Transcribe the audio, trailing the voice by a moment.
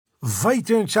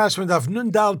Weiter in Shashman Daf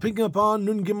Nun Dal, picking up on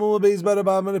Nun Gimel Beis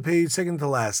Barabam on the page, second to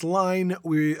last line.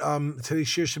 We today's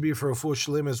shir should be for a full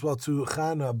shalim as well to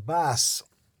Chana Bas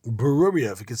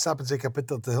Baruria. If you could stop and say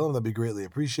Kapitel Tehillim, that'd be greatly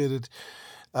appreciated.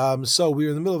 So we're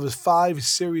in the middle of a 5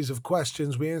 series of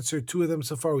questions. We answered 2 of them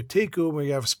so far with Teku. We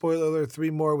have spoiler alert,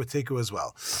 3 more with Teku as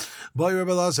well. Boy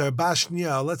Rebbe Lazar,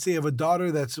 Bashnia. Let's say you have a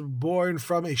daughter that's born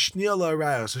from a Shniela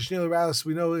Rayos. So Shniela Rayos,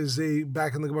 we know, is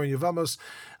back in the Gemara in Yevamos,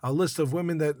 a list of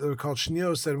women that are called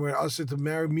shnios that were asked to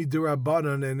marry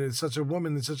midirabanan, and in such a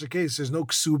woman, in such a case, there's no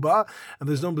ksuba and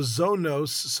there's no mazonos.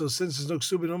 So since there's no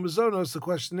ksuba, no mazonos, the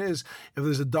question is, if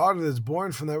there's a daughter that's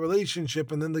born from that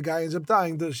relationship and then the guy ends up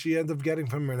dying, does she end up getting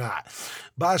from him or not?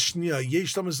 Bashnia,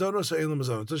 yesh la mazonos or ein la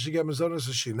mazonos? Does she get mazonos or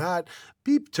does she not?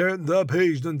 Beep, turn the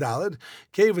page, dun dalid.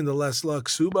 Cave in the less la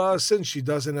ksuba, since she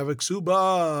doesn't have a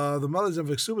ksuba, the mother doesn't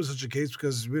have a ksuba in such a case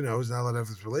because, is not allowed to have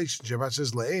this relationship. I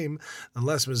says laim,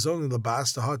 unless Mazon the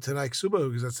bas the hot tenai ksuba,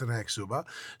 because that's tenai ksuba.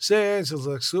 Since it's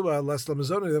like ksuba, less la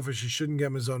mazoni, therefore she shouldn't get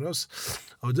mazonos.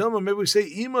 Odilma, maybe we say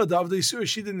ima davde sur,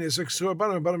 she didn't answer ksur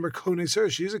banam merkone sur,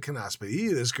 she's a kanas, but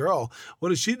this girl, what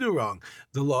did she do wrong?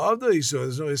 The law of the isur,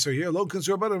 there's no isur here. Lo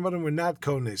kansur banam we're not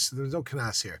kones, so there's no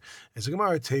kanas here. It's a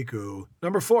gemara teku.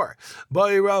 Number 4,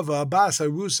 Ba'irava bas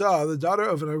arusa, the daughter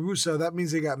of an arusa. That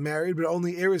means they got married, but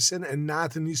only erisin and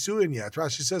not an nisuin yet.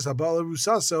 Rashi says habal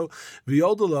arusa, so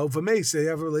viodalo v'meis, they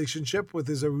have a relationship with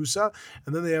his arusa,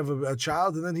 and then they have a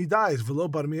child, and then he dies. V'lo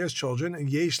barmi has children, and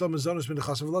yesh la mazonos min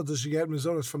nechasim. V'lo, does she get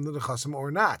mazonos from the nechasim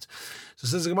or not? So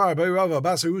says the Gemara, Ba'irava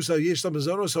bas arusa yesh la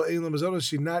mazonos, so ein la mazonos,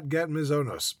 she not get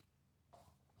mazonos.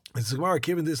 It's the Gemara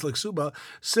given this like ksuba,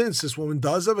 since this woman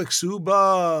does have a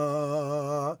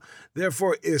ksuba,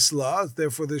 therefore isla,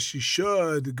 therefore this she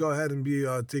should go ahead and be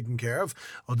taken care of.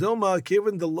 Odilma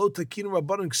given the lo takin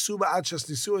rabbanon ksuba achas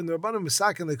nisuin, the rabbanon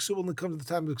misakin the ksuba only comes at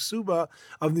the time of ksuba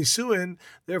of nisuin,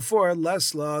 therefore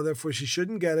lesla, therefore she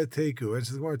shouldn't get a teku. It's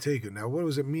the Gemara teku. Now, what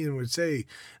does it mean? We'd say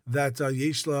that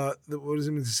yeshla. What does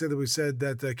it mean to say that we said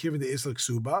that given the isla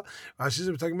ksuba? Rashi says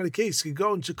we're talking about a case. Could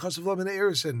go into kosav lav and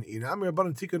erison. Inami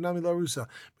rabbanon tikkun. Nami larusa,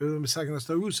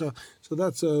 larusa. So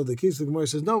that's the case. The Gemara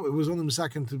says no, it was only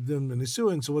misakin to them and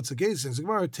nisuin. So what's the case? And the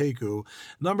Gemara teku.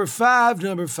 Number 5.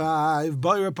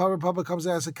 Bayra Papa comes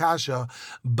to ask a kasha.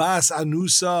 Bas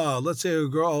anusa. Let's say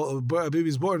a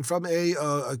baby's born from a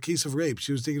case of rape.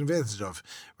 She was taken advantage of.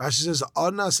 Rashi says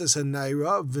anas es a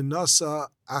naira vinasa.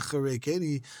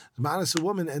 He managed a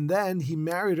woman, and then he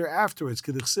married her afterwards.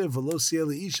 And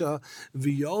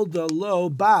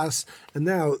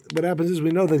now what happens is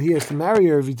we know that he has to marry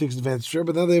her if he takes advantage of her,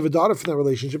 but now they have a daughter from that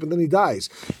relationship, and then he dies.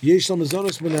 Does she have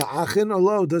mazonos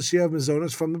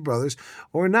from the brothers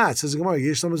or not? Says the Gemara,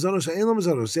 yes or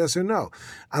no?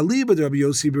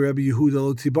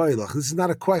 This is not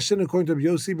a question according to Rabbi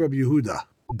Yossi, Rabbi Yehuda.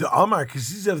 The Amar, because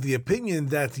he's of the opinion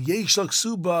that yesh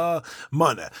ksuba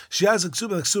mana. She has a ksuba,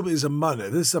 the ksuba is a mana.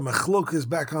 This is a machlokas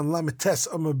back on lamites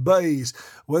amabayis,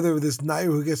 whether this nair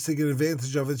who gets taken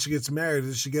advantage of it, she gets married,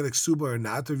 does she get a ksuba or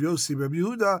not? Of Yossi, Rabbi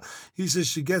Yehuda, he says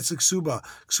she gets a ksuba.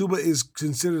 Ksuba is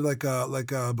considered like a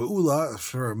beula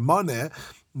for mana,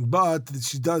 but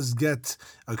she does get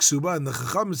a ksuba, and the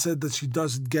Chacham said that she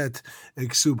doesn't get a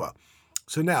ksuba.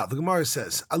 So now the Gemara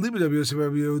says, "Ali b'Rabbi Yossi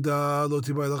Rabbi Yehuda lo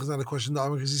tibai lach." Is not a question to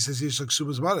Amar because he says yesh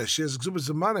ksubas mana. She has ksubas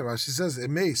mana. She says it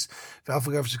mace.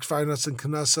 V'alfagav shekfarinas and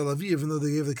kanas salavi, even though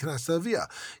they gave the kanas salavia.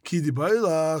 Ki tibai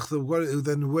lach.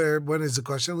 Then when is the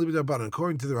question? Ali b'Rabbanan.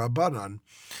 According to the Rabbanan,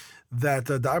 that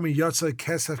the army yotza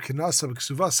kesef kanasa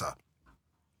b'ksuvasa.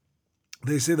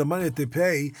 They say the money that they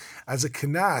pay as a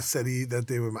kanas that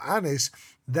they were ma'anes,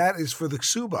 that is for the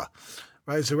ksuba.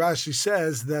 Right, so Rashi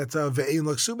says that ve'ein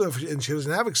l'ksuba, and she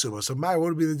doesn't have a ksuba. So what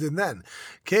would be the din then?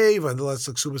 Cave and the less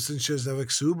l'ksuba, since she doesn't have a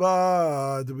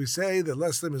ksuba. Do we say that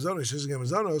less than mazonos, she doesn't get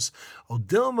mazonos? Or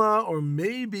dilma, or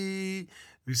maybe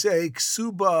we say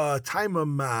ksuba taima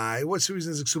mai. What's the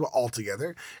reason is ksuba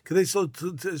altogether? Because they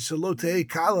shalote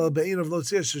kala be'in of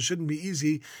lotzia. So it shouldn't be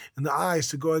easy in the eyes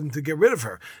to go ahead and to get rid of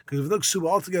her. Because if no ksuba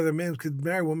altogether, a man could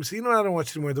marry a woman. Say, I don't want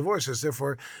you to more divorces.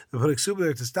 Therefore, they put a ksuba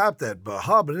there to stop that. But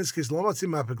in this case,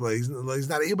 he's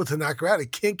not able to knock her out. He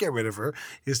can't get rid of her.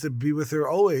 He has to be with her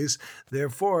always.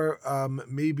 Therefore,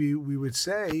 maybe we would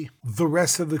say the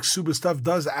rest of the ksuba stuff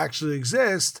does actually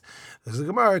exist. There's a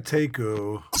Gemara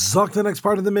teku. Zok, the next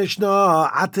part of the Mishnah.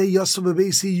 Ate Yosef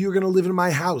Babesi, you're going to live in my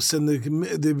house, and the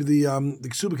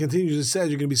ksuba continues. It says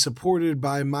you're going to be supported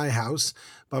by my house.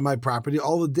 by my property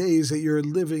all the days that you're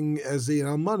living as an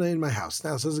almana in my house.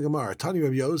 Now says the Gemara, Tani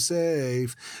Rabbi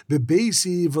Yosef,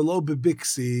 bebeisi velo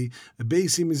bebiksi.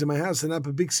 Bebeisi means in my house and not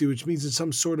bebiksi, which means it's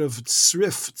some sort of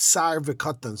srif tsar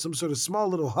v'katan, some sort of small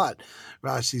little hut.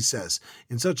 Rashi says,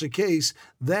 in such a case,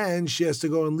 then she has to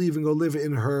go and leave and go live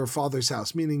in her father's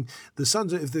house. Meaning, the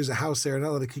sons, if there's a house there, are not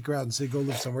allowed to kick her out and say, go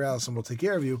live somewhere else and we'll take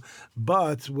care of you.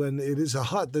 But when it is a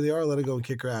hut, then they are allowed to go and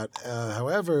kick her out.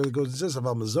 However, it goes and says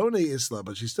about mazone isla,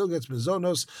 but she still gets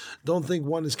mazonos. Don't think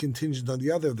one is contingent on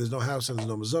the other. If there's no house and there's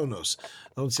no mazonos.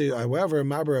 Don't say, however,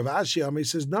 Maber of Ashi, Ami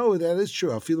says, no, that is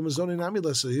true. I'll feel the mazone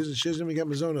namila, so she doesn't even get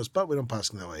mazonos, but we don't pass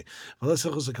in that way.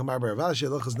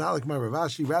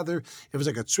 Rather, if it's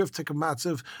like a tzrif tik of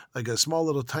matziv, like a small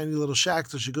little tiny little shack,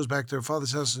 so she goes back to her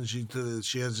father's house and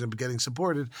she ends up getting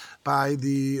supported by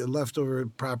the leftover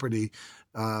property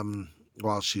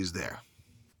while she's there,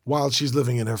 while she's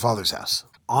living in her father's house.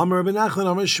 Amar ben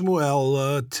Nachman, Amar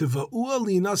Shmuel, Tiva'u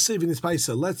alina sevin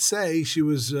ispaisa. Let's say she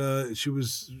was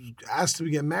asked to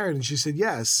get married and she said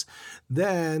yes.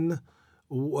 Then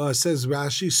says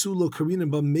Rashi, Sulo Karina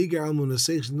ba Megar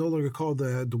Almunaseh, she's no longer called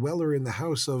the dweller in the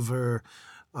house of her,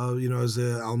 as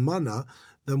a almana.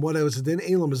 Then what I was then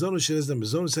Elam Mazonos, she doesn't have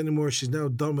Mazonos anymore. She's now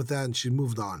done with that and she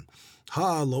moved on.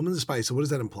 Ha, Loman the Spice. So what does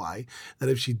that imply? That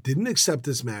if she didn't accept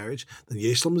this marriage, then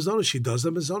Yesh Lo Mazonos, she does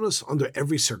have Mazonos under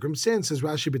every circumstance. Says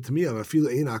Rashi B'Tamiyah, I feel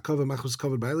Ein Akava Machos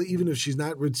covered by even if she's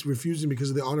not refusing because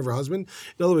of the honor of her husband.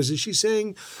 In other words, is she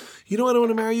saying, you know what, I want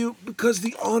to marry you because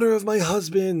the honor of my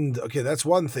husband? Okay, that's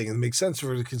one thing, and it makes sense for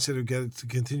her to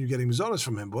continue getting Mazonos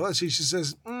from him. But let's see, she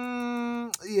says,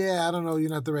 yeah, I don't know, you're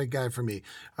not the right guy for me.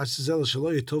 This is not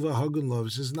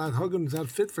Hagun, it's not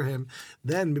fit for him.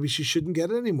 Then maybe she shouldn't get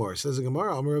it anymore. Says the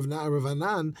Gemara, Amar of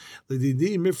Anan,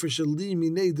 Lididi Mifreshali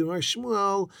Minei Demar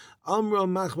Shmuel, Amra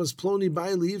Machmas Ploni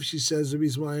Bailiv. She says the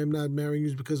reason why I'm not marrying you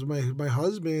is because of my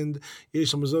husband.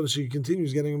 Yesh Mazonos. She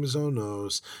continues getting a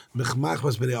Mazonos.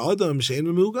 Mechmachmas Bnei Adam Shein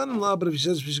Mugan La. But if she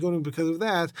says she's going because of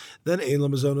that, then Ein La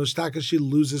Mazonos. Taka she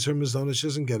loses her Mazonos. She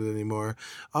doesn't get it anymore.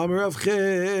 Amar of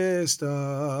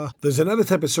Chista. There's another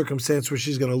type of circumstance where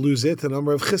she's going to lose it. And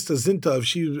Amar of Chista Zinta, if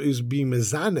she is being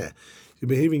mezaneh,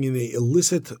 behaving in an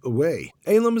illicit way.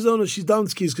 Ein La Mazonos, she's down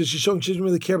skis because she doesn't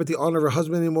really care about the honor of her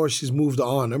husband anymore. She's moved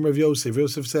on. Amar of Yosef.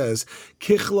 Yosef says,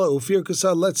 Kichla ufir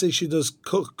kasad. Let's say she does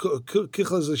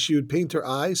kichla, she would paint her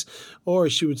eyes, or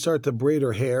she would start to braid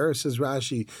her hair. Says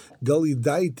Rashi, Gali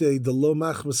daite the lo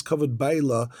machmas covered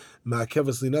baila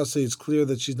ma'akevas linase. It's clear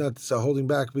that she's not holding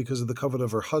back because of the covet of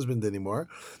her husband anymore.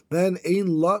 Then Ein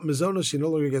La Mazonos, she no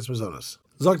longer gets Mazonos.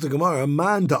 Zakta Gemara,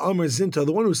 man da Amar Zinta,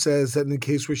 the one who says that in the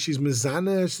case where she's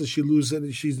mizaneh, so she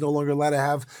loses, she's no longer allowed to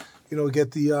have,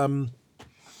 get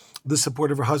the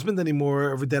support of her husband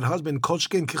anymore, of her dead husband.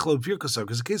 Kolchkin kichlo pirkasa,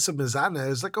 because the case of mizaneh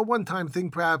is like a one-time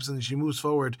thing perhaps, and she moves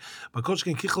forward. But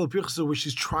kolchkin kichlo pirkasa, where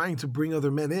she's trying to bring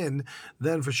other men in,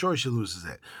 then for sure she loses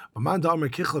it. But man da Amar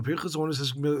kichlo pirkasa, one who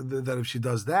says that if she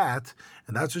does that,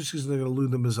 and that's what she's going to lose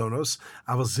the mazonos,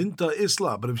 aval zinta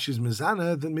isla. But if she's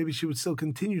mizaneh, then maybe she would still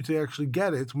continue to actually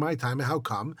get it. My time. How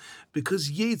come?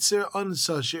 Because Yetzer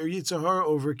Ansa, or Yetzer Hara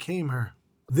overcame her.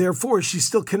 Therefore, she's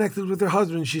still connected with her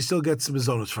husband. She still gets the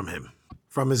mazonos from him,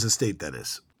 from his estate, that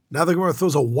is. Now the Gemara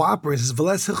throws a whopper and says, the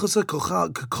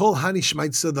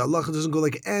Allah doesn't go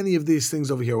like any of these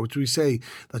things over here, which we say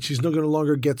that she's not going to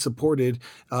longer get supported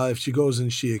if she goes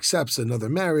and she accepts another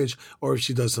marriage, or if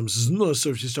she does some znus,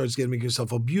 or if she starts making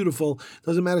herself all beautiful.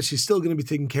 Doesn't matter, she's still going to be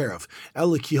taken care of.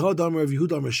 This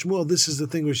is the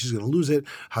thing where she's going to lose it.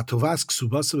 If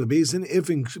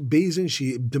in Bezin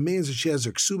she demands that she has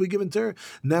her ksuba given to her,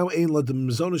 now Ein La de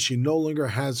Mazonos, she no longer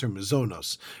has her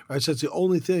mazonos. Right? So that's the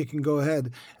only thing that can go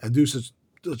ahead and do such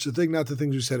a thing, not the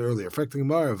things we said earlier. Affecting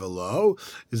Gemara, hello,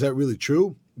 is that really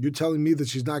true? You're telling me that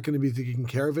she's not going to be taken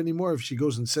care of anymore if she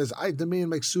goes and says, I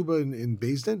demand my ksuba in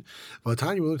Beis Din? Well,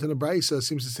 Tanya, we looked in the Braisa,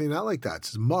 seems to say not like that. It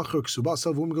says, Machar ksuba, so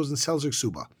a woman goes and sells her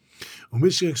ksuba.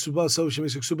 Umishkin ksuba, so she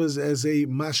makes her ksuba as a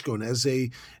mashkon,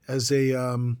 as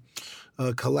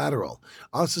a collateral.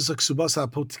 Also, subasa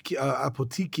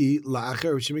apotiki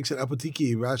la'acher. She makes it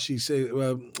apotiki. Rashi say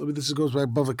this goes by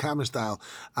Bava Kama style.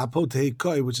 Apotei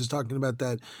koi, which is talking about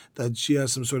that she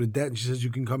has some sort of debt, and she says you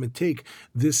can come and take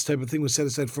this type of thing was set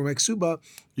aside for Meksuba.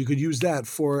 You could use that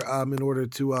for in order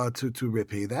to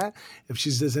repay that. If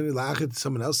she says any la'acher to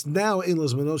someone else, now in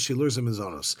los manos she loses her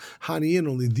mizonos. Haniyin,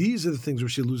 only these are the things where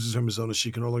she loses her mizonos.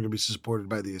 She can no longer be supported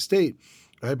by the estate.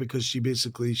 Right, because she got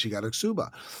a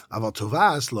ksuba. Aval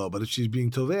tovas lo, but if she's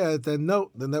being toveat, then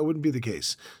that wouldn't be the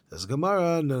case. Says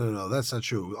Gemara, no, that's not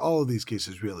true. All of these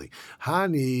cases really.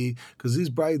 Hani, because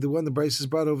the one the Bryce is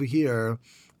brought over here,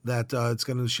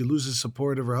 that she loses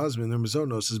support of her husband. Her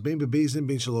mazonos is bein bebezin,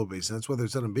 bein shelo bezin. That's whether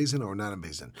it's done in bezin or not in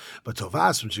bezin. But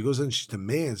tovas, when she goes in, she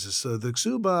demands the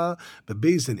ksuba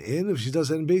bebezin in. If she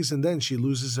does it in bezin, then she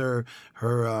loses her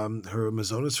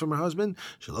mazonos from her husband.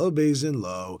 Shelo bezin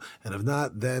lo, and if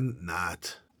not, then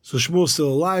not. So Shmuel's still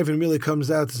alive, and it really comes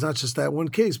out it's not just that one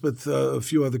case, but a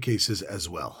few other cases as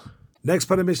well. Next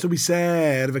part of the Mishnah we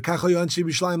said,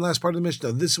 last part of the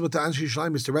Mishnah. This is what the Anshe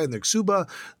Yishlayim is to write in the Ksuba,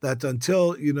 that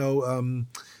until,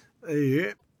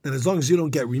 and as long as you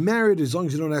don't get remarried, as long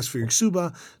as you don't ask for your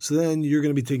ksuba, so then you're going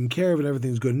to be taken care of and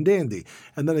everything's good and dandy.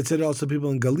 And then it said also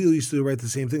people in Galil used to write the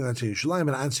same thing. Anshe Yishlayim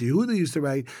and Anshe Yehuda used to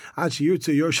write, you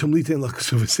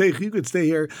could stay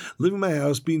here, live in my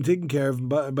house, being taken care of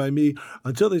by me,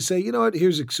 until they say, you know what,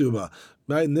 here's a ksuba.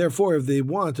 Right? And therefore, if the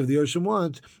Yoshim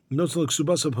want, no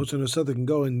ksuba, so they can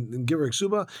go and give her a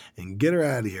ksuba and get her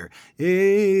out of here.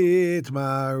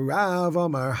 Halacha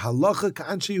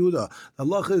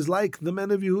is like the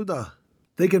men of Yehuda.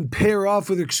 They can pair off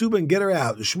with her ksuba and get her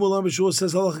out. Shmuel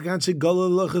says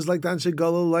halacha is like the Anshe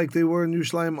Galil, like they were in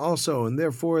Yerushalayim also, and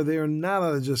therefore they are not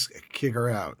allowed to just kick her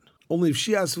out. Only if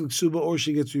she asks for ksuba or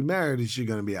she gets remarried is she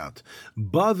going to be out.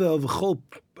 Bavel v'chol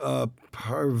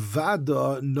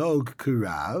parvada nog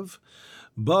kirav.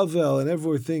 Bavel and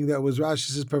everything that was Rashi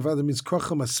says parvada means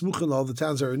krocham asmuchel, all the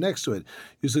towns that are next to it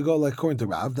used to go like according to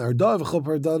Rav. Narda v'chol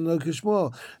parvada nog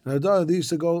kishmuel. Narda they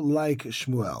used to go like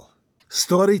Shmuel.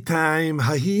 Story time.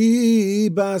 Hahi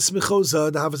bas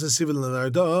Mechoza.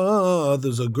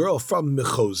 There's a girl from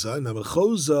Mechoza. Now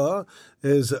Mechoza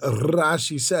is,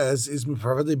 Rashi says, is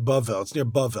Bavel. It's near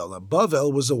Bavel. Now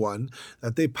Bavel was the one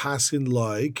that they passed in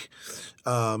like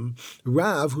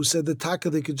Rav, who said that Taka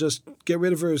they could just get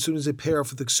rid of her as soon as they pair off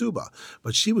with the ksuba.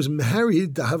 But she was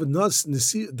married to have a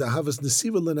Nesiva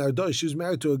Lenarda. She was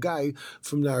married to a guy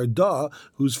from Narda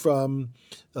who's from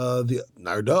the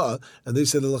Narda, and they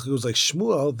said the halacha goes like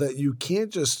Shmuel that you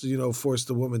can't just force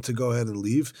the woman to go ahead and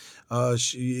leave.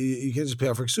 You can't just pay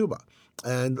off her ksuba.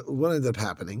 And what ended up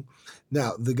happening?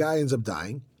 Now the guy ends up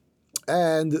dying.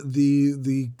 And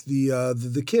the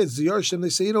kids, the Yarshim, they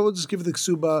say, we'll just give you the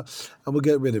ksuba and we'll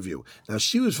get rid of you. Now,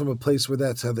 she was from a place where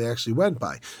that's how they actually went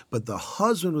by. But the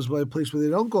husband was by a place where they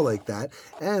don't go like that,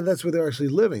 and that's where they're actually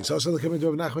living. So also coming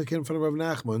to Rav Nachman, came in front of Rav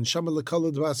Nachman,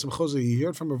 he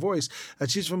heard from her voice that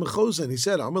she's from Mechoza, and he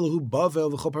said, it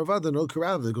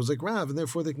goes like Rav, and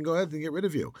therefore they can go ahead and get rid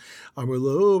of you.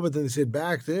 But then they said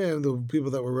back to him, the people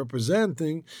that were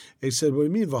representing, they said, what do you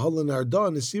mean? Vahala Narda,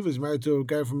 and Nesiva is married to a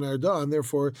guy from Narda, and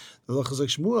therefore the halacha is like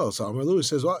Shmuel. So Amar Lu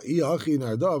says, the halacha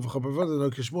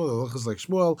is like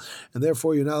Shmuel, and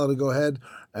therefore you're not allowed to go ahead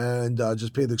and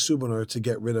just pay the ksuba in order to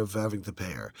get rid of having to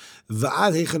pay her.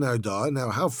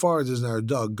 Now, how far does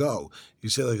Narda go? You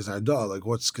say like it's Narda, like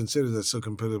what's considered as a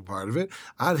competitive part of it?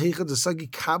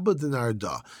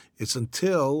 It's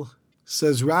until,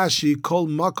 says Rashi, Kol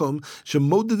Makom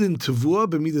Shemodedin Tavua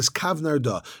b'midas Kav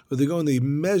Narda, where they go and they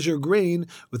measure grain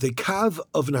with a Kav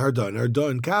of Narda. Narda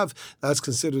and Kav, that's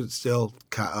considered still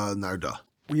Narda.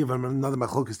 We have another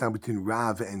machlokes now between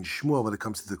Rav and Shmuel when it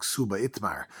comes to the ksuba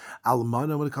itmar.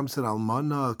 Almana, when it comes to the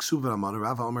almana, ksuba almana,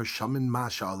 Rav Amar shaman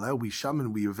mashallah. We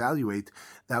evaluate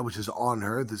that which is on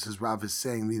her. This is Rav is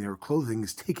saying, meaning her clothing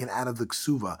is taken out of the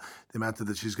ksuba, the amount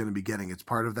that she's going to be getting. It's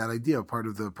part of that idea, part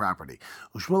of the property.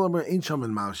 Shmuel Amar ain't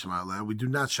shaman mashallah. We do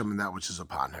not shaman that which is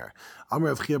upon her.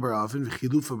 Amar of Chiyabar Avin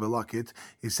v'chilufa belakit.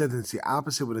 He said it's the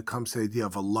opposite when it comes to the idea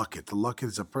of a lucket. The lucket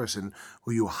is a person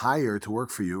who you hire to work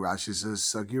for you. Rashi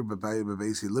says, he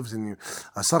lives in you.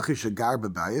 Asachir shagar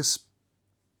bebayis.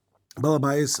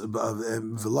 Balabais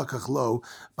v'lakach lo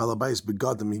balabais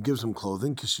begadim. He gives him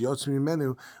clothing. Kishiyotz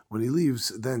mimenu. When he leaves,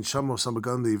 then shamo some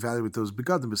begadim. They evaluate those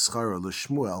begadim b'schara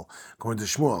l'Shmuel. According to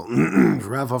Shmuel,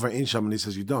 Rav Havar ain't sham, and he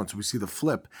says you don't. So we see the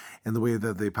flip in the way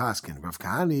that they paskin. Rav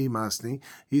Kahani Masni,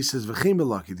 he says v'chein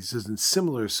belakit. He says in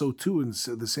similar, so too in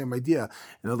the same idea.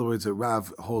 In other words, that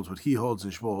Rav holds what he holds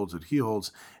and Shmuel holds what he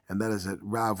holds. And that is that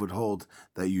Rav would hold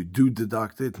that you do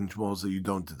deduct it, and Shmuel holds that you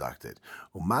don't deduct it.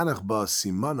 Umanach ba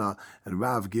simana, and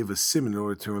Rav gave a simon in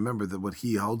order to remember that what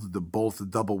he held, the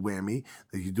double whammy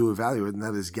that you do evaluate, and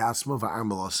that is yasma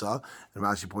va'armalasa. And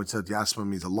Rashi points out yasma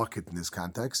means a lucket in this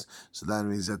context, so that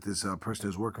means that this person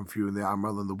who's working for you, and the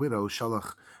armal and the widow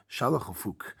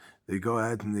shalachufuk. They go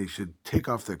ahead and they should take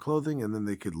off their clothing, and then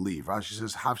they could leave. Rashi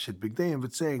says hafshet big day, and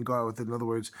it's saying go out with it. In other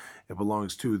words, it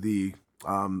belongs to the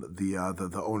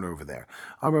the owner over there.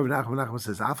 Amar Rav Nachman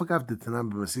says, "Afagav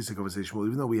d'Tanam b'Masisa Kavasei Shmuel."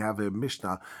 Even though we have a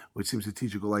Mishnah which seems to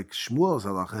teach you go like Shmuel's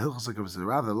halacha, Hilchos like Kavasei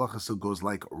Rav, the halacha still goes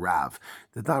like Rav.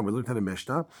 The time we looked at a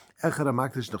Mishnah, Echad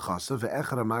Hamakdish Nechasa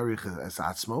ve'Echad Hamarich Es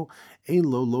Atzmo, Ein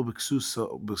lo b'ksus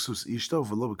ishto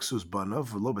v'lo b'ksus banav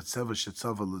v'lo b'tzeva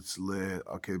shetzava le.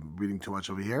 Okay, reading too much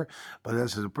over here, but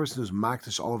as a person who's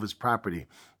makdish all of his property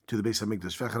to the Beis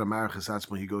Hamikdash. V'echad Hamarich Es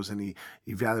Atzmo, he goes and he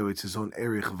evaluates his own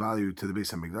erich value to the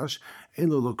Beis Hamikdash. Ein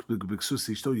lo b'ksus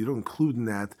ishto, you don't include in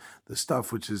that the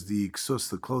stuff which is the ksus,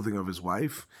 the clothing of his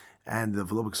wife, and the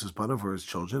v'lo b'ksus banav for his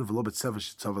children, v'lo b'tzeva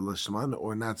shetzava l'shman,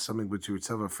 or not something which you would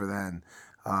tzeva for then.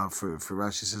 For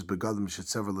Rashi says begadim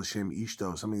shetzever l'shem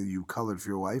ishto, something that you colored for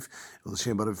your wife,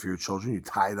 l'shem banav for your children, you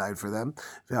tie-dyed for them.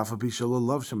 V'afa pisha lo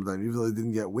love shem b'dayim, even though they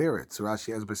didn't yet wear it. So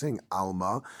Rashi ends by saying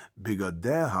Alma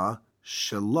bigadeha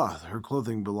Shalah, her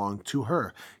clothing belonged to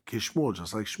her. Kishmuel,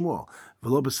 just like Shmuel.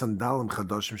 V'lo b'sandalim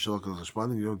chadashim shalok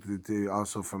l'chashman, and you don't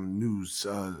also from new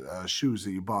shoes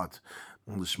that you bought.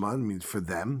 L'shman means for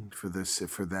them, for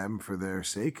their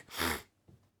sake.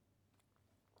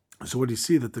 So what do you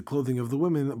see? That the clothing of the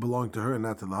women belonged to her and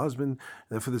not to the husband. And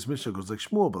therefore this Mishnah goes like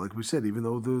Shmuel, but like we said, even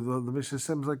though the Mishnah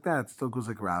seems like that, it still goes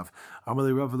like Rav.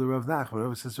 Amalei Rav the Rav Nachman.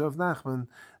 Rav says Rav Nachman.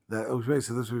 So that's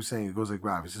what we're saying. It goes like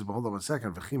Rav. He says, but hold on 1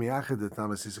 second. Once you have a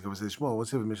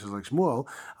Mishnah like Shmuel,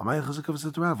 why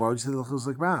would you say the goes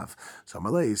like Rav? So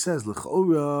Amalei, he says,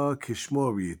 L'chora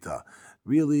kishmor rita.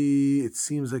 Really, it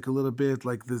seems like a little bit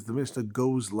like this. The Mishnah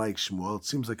goes like Shmuel. It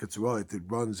seems like it's right. It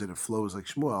runs and it flows like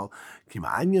Shmuel.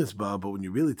 But when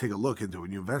you really take a look into it,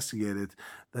 when you investigate it,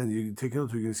 then you take a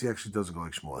look, you can see it actually doesn't go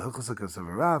like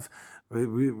Shmuel. But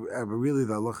really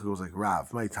the halacha goes like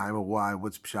Rav. My time of why?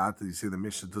 What's pshat? Did you say the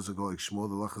Mishnah doesn't go like Shmuel?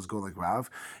 The halachas go like Rav.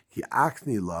 Ki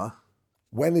akni la.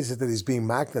 When is it that he's being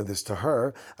magna this to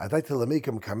her? This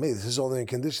is only in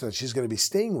condition that she's going to be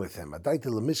staying with him. But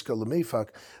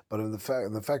in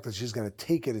the fact that she's going to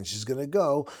take it and she's going to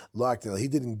go, he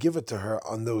didn't give it to her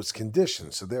on those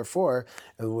conditions. So therefore,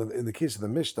 in the case of the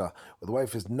Mishnah, where the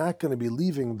wife is not going to be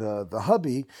leaving the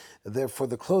hubby, therefore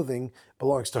the clothing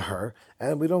belongs to her,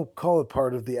 and we don't call it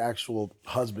part of the actual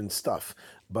husband stuff.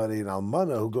 But an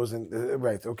almana who goes in,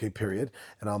 period.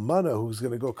 An almana who's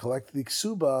going to go collect the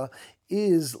ksuba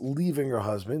is leaving her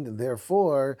husband, and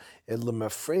therefore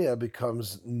lemafreya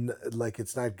becomes like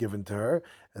it's not given to her,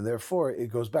 and therefore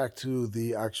it goes back to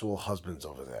the actual husbands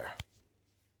over there.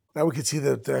 Now we can see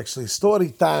that actually story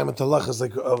time and talachas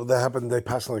like that happened. They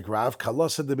pass on like Rav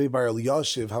Kalasa de Bar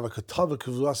Eliashiv have a katava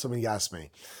kuvasam and Yasme.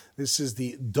 This is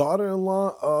the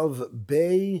daughter-in-law of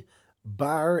Bei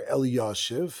Bar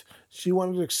Eliashiv. She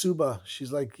wanted a ksuba.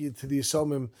 She's like to the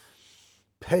Yisomim,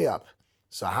 pay up.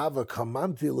 Sahava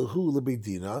kamanti lehu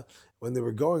lebedina. When they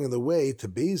were going on the way to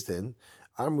Beis Din,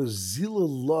 Amru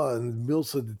zilallah and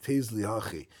milsa detezli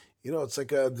hachi. You know, it's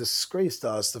like a disgrace to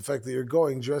us, the fact that you're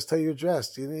going dressed how you're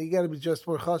dressed. You know, you got to be dressed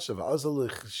more chashav. Azal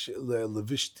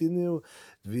levishtinu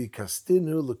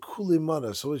vikastinu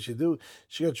lekulimana. So what she do?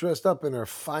 She got dressed up in her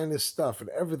finest stuff and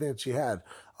everything that she had.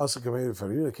 Also came in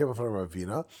front of you. Came in front of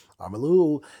Ravina.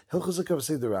 Amalu hilchazakav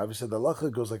say the Rav. He said the halacha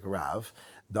goes like Rav.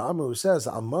 The Amru says,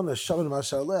 Almana shaman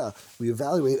mashaleh. We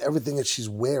evaluate everything that she's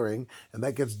wearing, and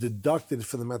that gets deducted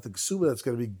from the method ksuba that's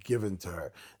going to be given to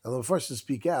her. Now, the first to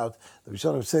speak out, the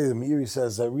Rishonim say, the Meiri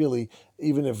says that really,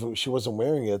 even if she wasn't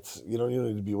wearing it, you don't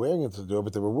need to be wearing it to do it,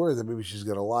 but they were worried that maybe she's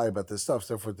going to lie about this stuff,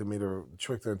 therefore they made her,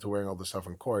 tricked her into wearing all this stuff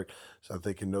in court, so that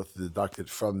they can know to deduct it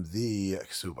from the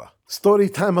ksuba. Story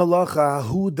time halacha,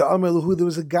 there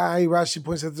was a guy, Rashi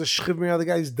points out the shchivmir, the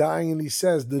guy's dying, and he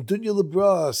says, the dunya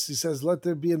lebras, he says, let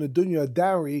there be a nedunya, a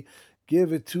dowry,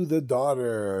 give it to the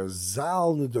daughter,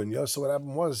 zal nedunya. So what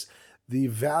happened was, the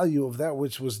value of that,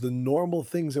 which was the normal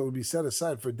things that would be set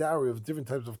aside for dowry of different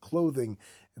types of clothing,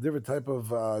 different type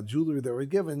of jewelry that were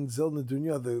given, zil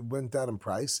nedunya, that went down in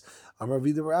price. Amar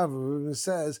Vida Rav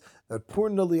says that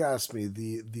purna liasmi,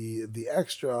 the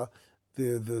extra,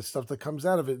 the stuff that comes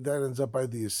out of it, that ends up by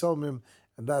the Yisomim,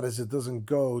 and that is, it doesn't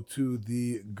go to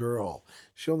the girl.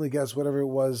 She only gets whatever it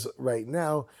was right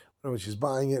now, when she's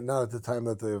buying it, not at the time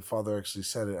that the father actually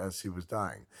said it as he was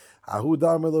dying. Again,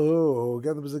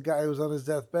 there was a guy who was on his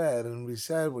deathbed, and we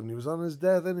said when he was on his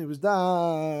death and he was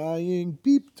dying,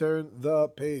 beep, turn the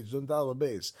page, don't dial the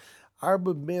base.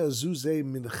 Arba mea zuze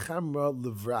min chamra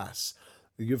levras.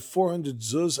 You give 400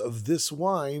 zuz of this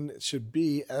wine, it should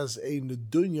be as a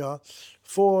nedunya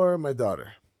for my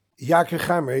daughter. Yakir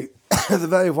chamre, the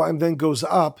value of wine then goes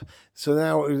up, so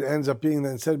now it ends up being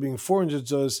that instead of being 400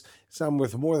 zuz, it's now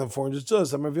worth more than 400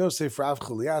 zuz. I'm Rav Yosef for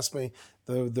Avchul Yasme.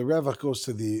 The revach goes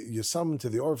to the Yisam, to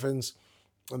the orphans,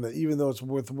 And that even though it's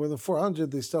worth more than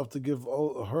 400, they still have to give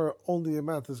her only the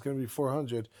amount that's going to be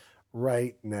 400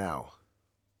 right now.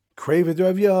 Craved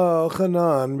Rav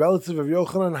Yochanan, relative of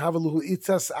Yochanan, Havaluhu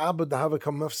Itzas Abba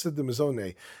Dahavakam Mafsid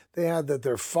Mizone. They had that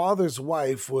their father's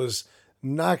wife was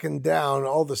knocking down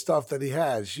all the stuff that he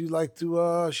had. She liked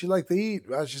to eat.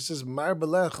 Rashi says Mar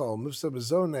Belecho Mafsid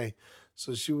Mizone.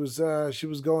 So she was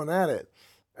going at it,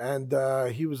 and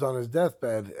he was on his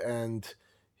deathbed, and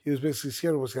he was basically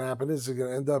scared of what's going to happen.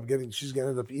 She's going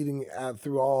to end up eating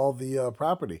through all the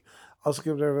property. Also, he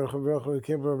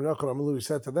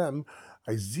said to them,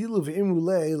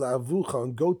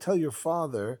 go tell your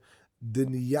father,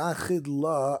 he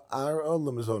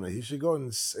should go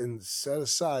and set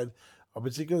aside a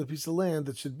particular piece of land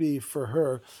that should be for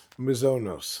her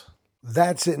mizonos.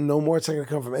 That's it. No more. It's not going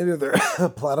to come from any other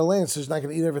plot of land. So it's not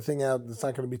going to eat everything out. It's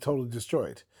not going to be totally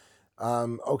destroyed.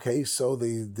 Okay, so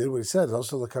they did what he said.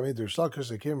 Also, the coming to Rish Lakish,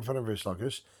 they came in front of Rish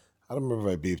Lakish. I don't remember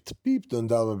if I beeped on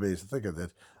Dalma base. I think I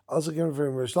did. Also came in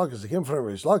front of Rish Lakish. They came in front of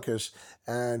Rish Lakish,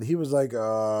 and he was like,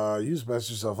 you just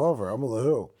messed yourself over. I'm a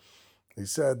lahu. He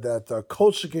said that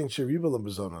Kol Shekin Sheriba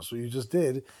Mazonos. What you just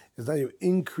did is now you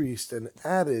increased and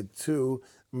added to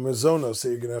Mazonos that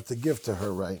you're going to have to give to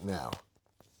her right now.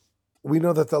 We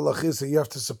know that the halach is that you have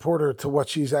to support her to what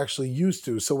she's actually used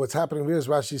to. So what's happening here, as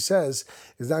Rashi says,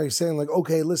 is now he's saying like,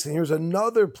 okay, listen, here's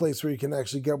another place where you can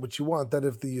actually get what you want. That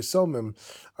if the Yisomim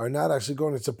are not actually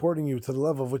going and supporting you to the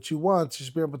level of what you want, you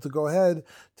should be able to go ahead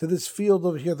to this field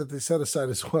over here that they set aside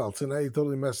as well. So now you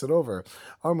totally mess it over.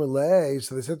 Amalei,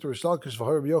 so they said to Rish Lakish,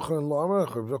 Rabbi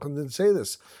Yochanan didn't say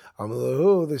this.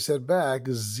 Amalahu, they said back,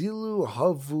 Zilu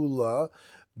Havula.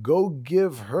 Go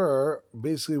give her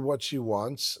basically what she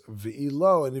wants,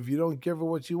 v'ilo, and if you don't give her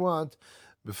what you want,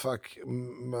 I'm going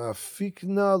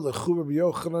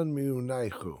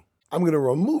to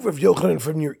remove Rav Yochanan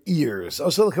from your ears.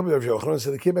 Also, the company of Yochanan, so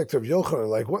they came back to Rav Yochanan,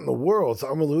 like, what in the world? So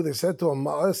Amalu, they said to him,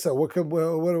 right,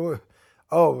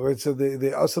 so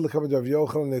they also look up to Rav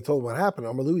Yochanan, they told him what happened.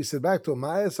 Amalu, he said back to him,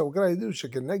 what can I do?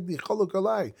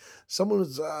 Someone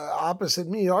who's opposite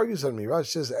me argues on me. Rashi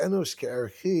says, Enosh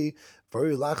ke'erchi,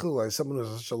 very lachul, like someone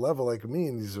who's such a level like me,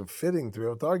 and he's fitting to be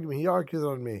able to argue me. He argues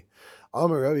on me. It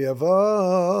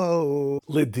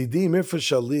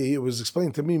was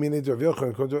explained to me, meaning Rav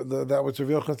Yochanan, that what Rav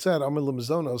Yochanan said,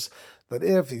 that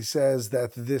if he says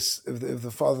that this, if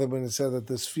the father, when he said that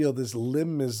this field is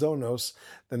lim mizonos,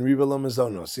 then riba lim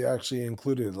mizonos. He actually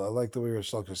included, I like the way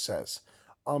Rish Lakish says.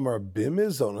 Amar bim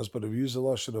mizonos, but if you use the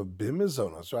lashon of bim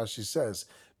mizonos, Rashi says,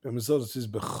 bim mizonos is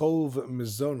bechov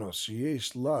mizonos,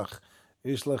 yesh lach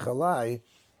alai,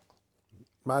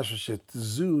 Mashashet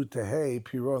Tehei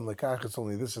Piron Lekach. It's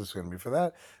only this is going to be for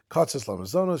that. Katzis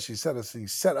Lamazonos. He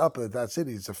set up that that's it.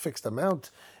 It's a fixed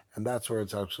amount, and that's where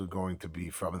it's actually going to be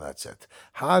from, and that's it.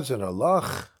 Hajj and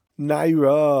Allah.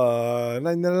 Naira.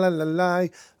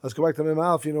 Let's go back to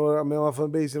Memalf. You know what Memalf on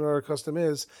base, you know what our custom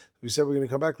is. We said we're going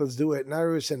to come back. Let's do it.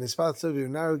 Nairus and Ispatsav.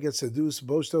 Naira gets seduced.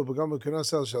 Bosto Bagama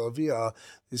Kunasel Shalavia.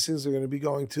 These things are going to be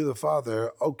going to the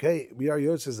father. Okay, we are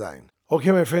Yotzazain.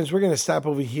 Okay, my friends, we're going to stop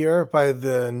over here by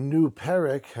the new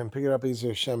Perek and pick it up Ezer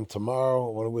Hashem tomorrow. I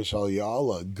want to wish all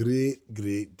y'all a great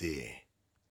day.